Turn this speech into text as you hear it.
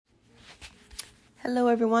Hello,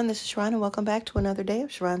 everyone. This is Sharon, and welcome back to another day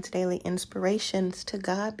of Sharon's Daily Inspirations. To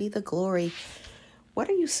God be the glory. What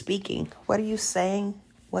are you speaking? What are you saying?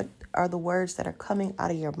 What are the words that are coming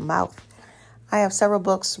out of your mouth? I have several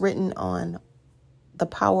books written on the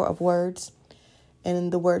power of words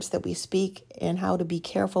and the words that we speak and how to be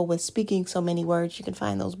careful with speaking so many words. You can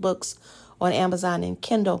find those books on Amazon and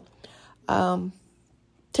Kindle.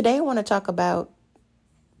 Today, I want to talk about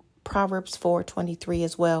Proverbs 4:23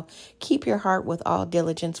 as well. Keep your heart with all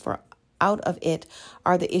diligence, for out of it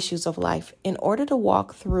are the issues of life. In order to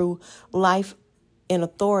walk through life in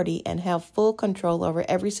authority and have full control over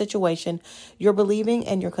every situation, your believing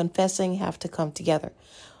and your confessing have to come together.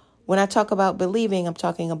 When I talk about believing, I'm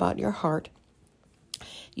talking about your heart.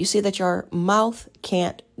 You see that your mouth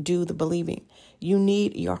can't do the believing. You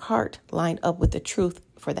need your heart lined up with the truth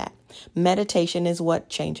for that. Meditation is what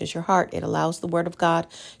changes your heart. It allows the word of God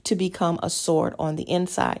to become a sword on the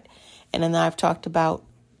inside. And then I've talked about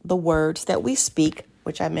the words that we speak,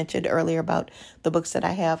 which I mentioned earlier about the books that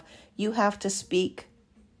I have. You have to speak,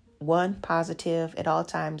 one, positive at all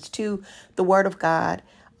times. Two, the word of God,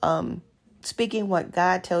 speaking what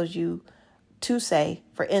God tells you to say.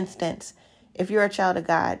 For instance, if you're a child of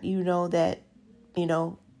God, you know that,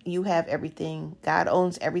 you have everything. God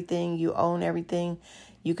owns everything. You own everything.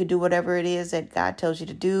 You can do whatever it is that God tells you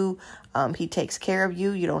to do. He takes care of you.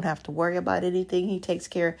 You don't have to worry about anything. He takes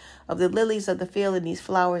care of the lilies of the field and these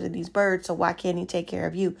flowers and these birds. So why can't he take care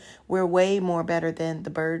of you? We're way more better than the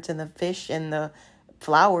birds and the fish and the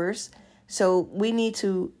flowers. So we need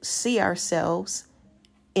to see ourselves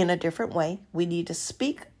in a different way. We need to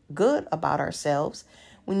speak good about ourselves.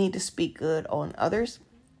 We need to speak good on others.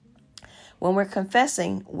 When we're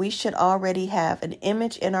confessing, we should already have an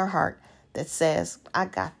image in our heart that says, I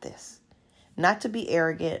got this. Not to be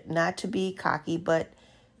arrogant, not to be cocky, but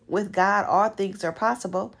with God, all things are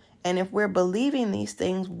possible. And if we're believing these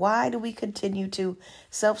things, why do we continue to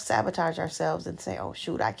self-sabotage ourselves and say, oh,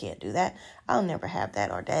 shoot, I can't do that. I'll never have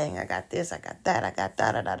that. Or dang, I got this, I got that, I got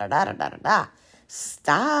da-da-da-da-da-da-da-da.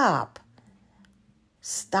 Stop.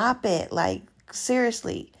 Stop it. Like,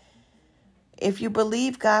 seriously. If you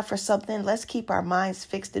believe God for something, let's keep our minds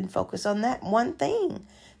fixed and focused on that one thing.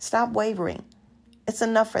 Stop wavering. It's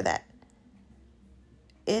enough for that.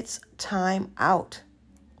 It's time out.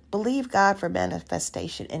 Believe God for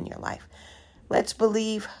manifestation in your life. Let's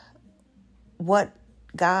believe what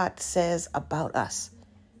God says about us.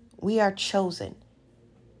 We are chosen.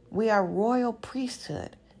 We are royal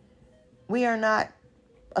priesthood. We are not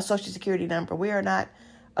a social security number. We are not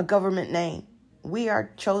a government name. We are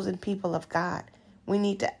chosen people of God. We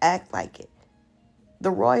need to act like it. The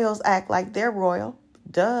royals act like they're royal.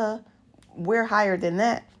 Duh. We're higher than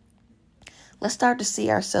that. Let's start to see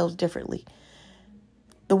ourselves differently.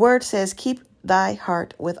 The word says, keep thy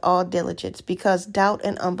heart with all diligence, because doubt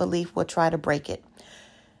and unbelief will try to break it.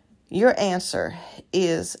 Your answer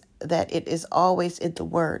is that it is always in the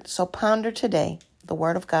word. So ponder today the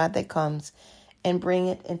word of God that comes and bring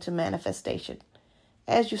it into manifestation.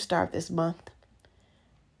 As you start this month,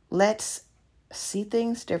 let's see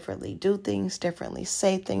things differently, do things differently,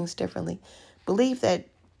 say things differently. Believe that,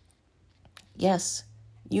 yes,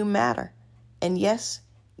 you matter. And yes,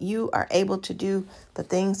 you are able to do the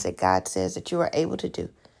things that God says that you are able to do.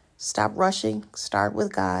 Stop rushing. Start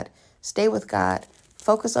with God. Stay with God.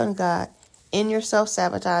 Focus on God. In your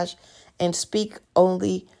self-sabotage and speak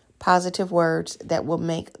only positive words that will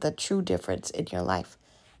make the true difference in your life.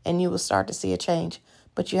 And you will start to see a change.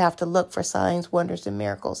 But you have to look for signs, wonders, and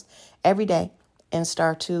miracles every day and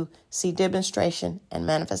start to see demonstration and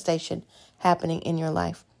manifestation happening in your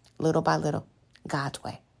life, little by little, God's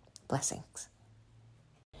way. Blessings.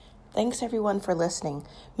 Thanks, everyone, for listening.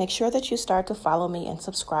 Make sure that you start to follow me and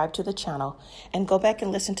subscribe to the channel and go back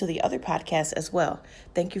and listen to the other podcasts as well.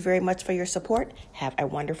 Thank you very much for your support. Have a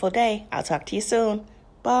wonderful day. I'll talk to you soon.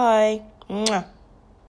 Bye. Mwah.